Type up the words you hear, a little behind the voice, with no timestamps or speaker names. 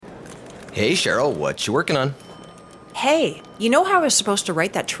Hey Cheryl, what you working on? Hey, you know how I was supposed to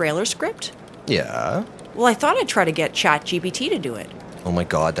write that trailer script? Yeah. Well, I thought I'd try to get ChatGPT to do it. Oh my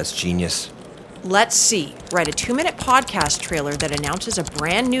god, that's genius. Let's see. Write a 2-minute podcast trailer that announces a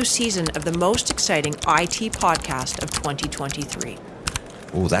brand new season of the most exciting IT podcast of 2023.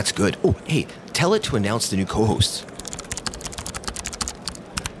 Oh, that's good. Oh, hey, tell it to announce the new co-hosts.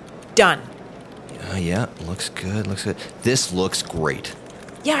 Done. Yeah, looks good. This looks great.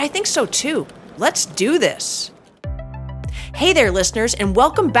 Yeah, I think so too. Let's do this. Hey there, listeners, and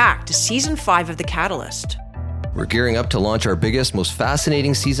welcome back to Season 5 of The Catalyst. We're gearing up to launch our biggest, most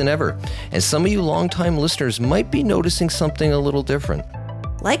fascinating season ever. And some of you longtime listeners might be noticing something a little different.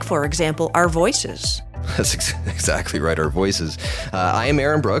 Like, for example, our voices. That's exactly right, our voices. I am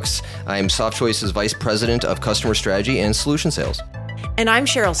Aaron Brooks. I am Softchoice's Vice President of Customer Strategy and Solution Sales. And I'm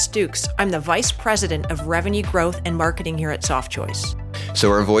Cheryl Stookes. I'm the Vice President of Revenue Growth and Marketing here at Softchoice. So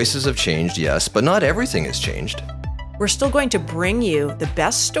our voices have changed, yes, but not everything has changed. We're still going to bring you the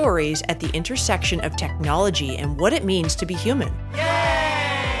best stories at the intersection of technology and what it means to be human.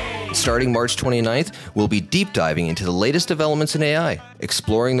 Yay! Starting March 29th, we'll be deep diving into the latest developments in AI,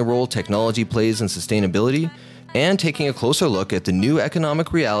 exploring the role technology plays in sustainability, and taking a closer look at the new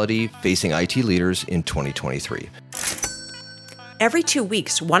economic reality facing IT leaders in 2023. Every 2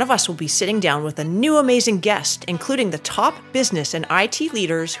 weeks, one of us will be sitting down with a new amazing guest, including the top business and IT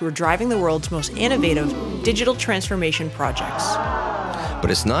leaders who are driving the world's most innovative digital transformation projects.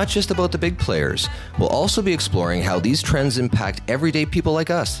 But it's not just about the big players. We'll also be exploring how these trends impact everyday people like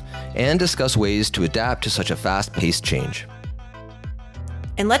us and discuss ways to adapt to such a fast-paced change.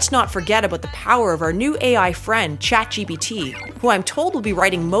 And let's not forget about the power of our new AI friend, ChatGPT, who I'm told will be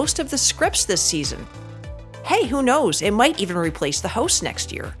writing most of the scripts this season. Hey, who knows? It might even replace the host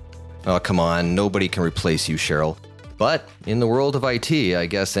next year. Oh, come on. Nobody can replace you, Cheryl. But in the world of IT, I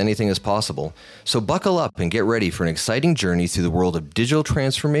guess anything is possible. So buckle up and get ready for an exciting journey through the world of digital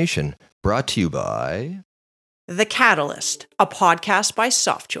transformation, brought to you by The Catalyst, a podcast by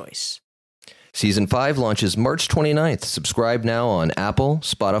Softchoice. Season 5 launches March 29th. Subscribe now on Apple,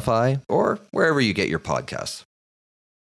 Spotify, or wherever you get your podcasts.